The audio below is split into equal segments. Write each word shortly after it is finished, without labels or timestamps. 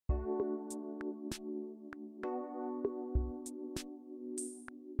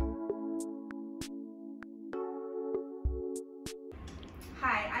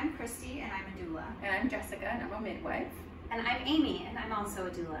I'm Christy and I'm a doula. And I'm Jessica and I'm a midwife. And I'm Amy and I'm also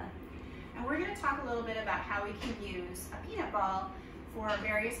a doula. And we're going to talk a little bit about how we can use a peanut ball for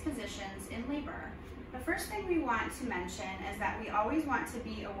various positions in labor. The first thing we want to mention is that we always want to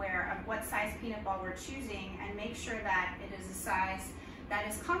be aware of what size peanut ball we're choosing and make sure that it is a size that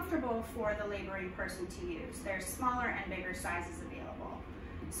is comfortable for the laboring person to use. There's smaller and bigger sizes available.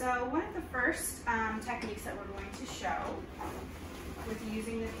 So one of the first techniques that we're going to show with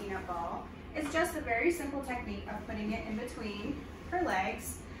using the peanut ball is just a very simple technique of putting it in between her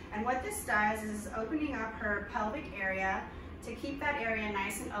legs. And what this does is opening up her pelvic area to keep that area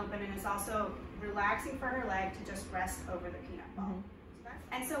nice and open, and it's also relaxing for her leg to just rest over the peanut ball.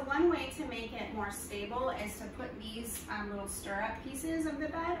 And so one way to make it more stable is to put these little stirrup pieces of the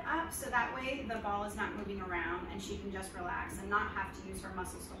bed up, so that way the ball is not moving around and she can just relax and not have to use her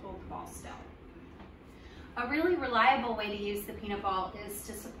muscles to hold the ball still. A really reliable way to use the peanut ball is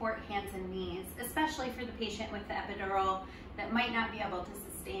to support hands and knees, especially for the patient with the epidural that might not be able to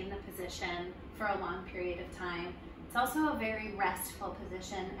sustain the position for a long period of time. It's also a very restful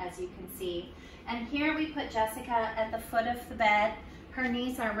position, as you can see. And here we put Jessica at the foot of the bed. Her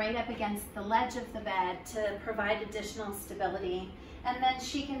knees are right up against the ledge of the bed to provide additional stability. And then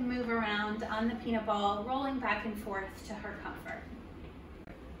she can move around on the peanut ball, rolling back and forth to her comfort.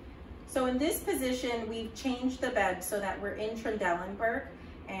 So in this position, we've changed the bed so that we're in Trendelenburg,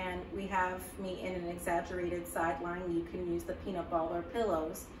 and we have me in an exaggerated sideline. You can use the peanut ball or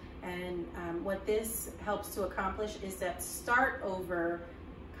pillows. And what this helps to accomplish is that start over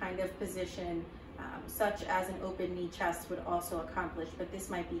kind of position, such as an open knee chest would also accomplish, but this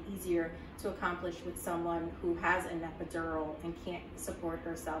might be easier to accomplish with someone who has an epidural and can't support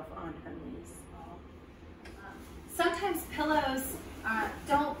herself on her knees. Sometimes pillows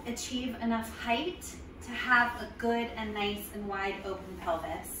don't achieve enough height to have a good and nice and wide open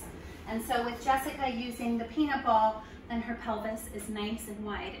pelvis. And so with Jessica using the peanut ball, then her pelvis is nice and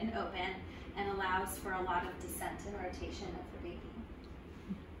wide and open and allows for a lot of descent and rotation of the baby.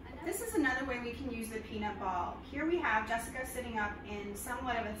 This is another way we can use the peanut ball. Here we have Jessica sitting up in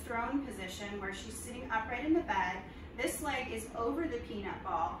somewhat of a thrown position where she's sitting upright in the bed. This leg is over the peanut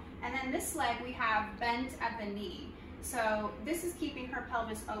ball, and then this leg we have bent at the knee. So this is keeping her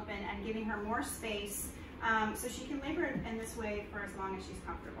pelvis open and giving her more space so she can labor in this way for as long as she's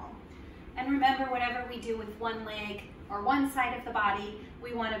comfortable. And remember, whatever we do with one leg or one side of the body,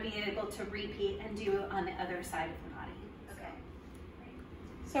 we want to be able to repeat and do on the other side of the body. Okay.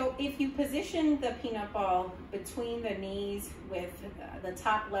 So if you position the peanut ball between the knees with the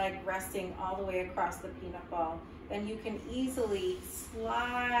top leg resting all the way across the peanut ball, then you can easily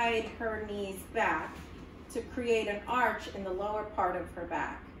slide her knees back to create an arch in the lower part of her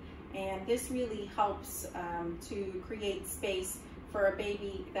back. And this really helps to create space for a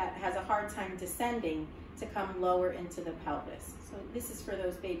baby that has a hard time descending to come lower into the pelvis. So this is for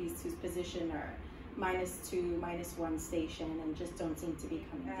those babies whose position are -2, -1 station and just don't seem to be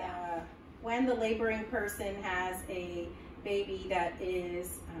coming down. When the laboring person has a baby that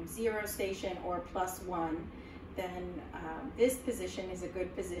is 0 station or +1, then this position is a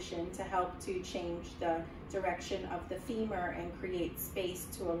good position to help to change the direction of the femur and create space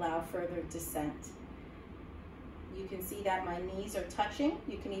to allow further descent. You can see that my knees are touching.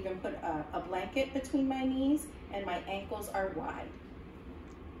 You can even put a blanket between my knees, and my ankles are wide.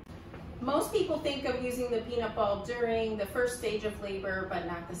 Most people think of using the peanut ball during the first stage of labor, but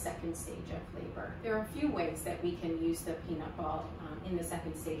not the second stage of labor. There are a few ways that we can use the peanut ball in the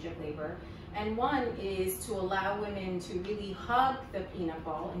second stage of labor. And one is to allow women to really hug the peanut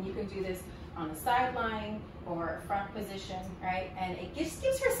ball, and you can do this on a sideline or front position, right? And it just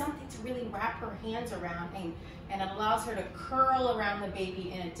gives her something to really wrap her hands around, and it allows her to curl around the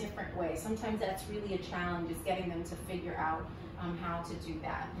baby in a different way. Sometimes that's really a challenge, is getting them to figure out how to do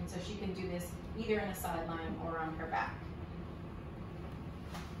that. And so she can do this either in a sideline or on her back.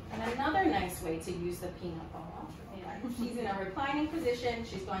 And another nice way to use the peanut ball, she's in a reclining position.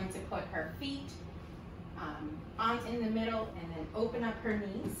 She's going to put her feet in the middle and then open up her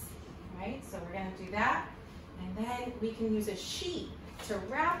knees, right? So we're going to do that. And then we can use a sheet to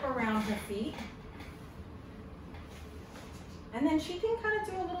wrap around her feet. And then she can kind of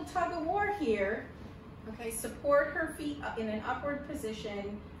do a little tug of war here. Okay, support her feet up in an upward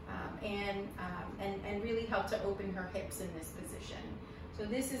position and really help to open her hips in this position. So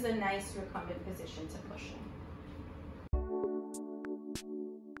this is a nice recumbent position to push in.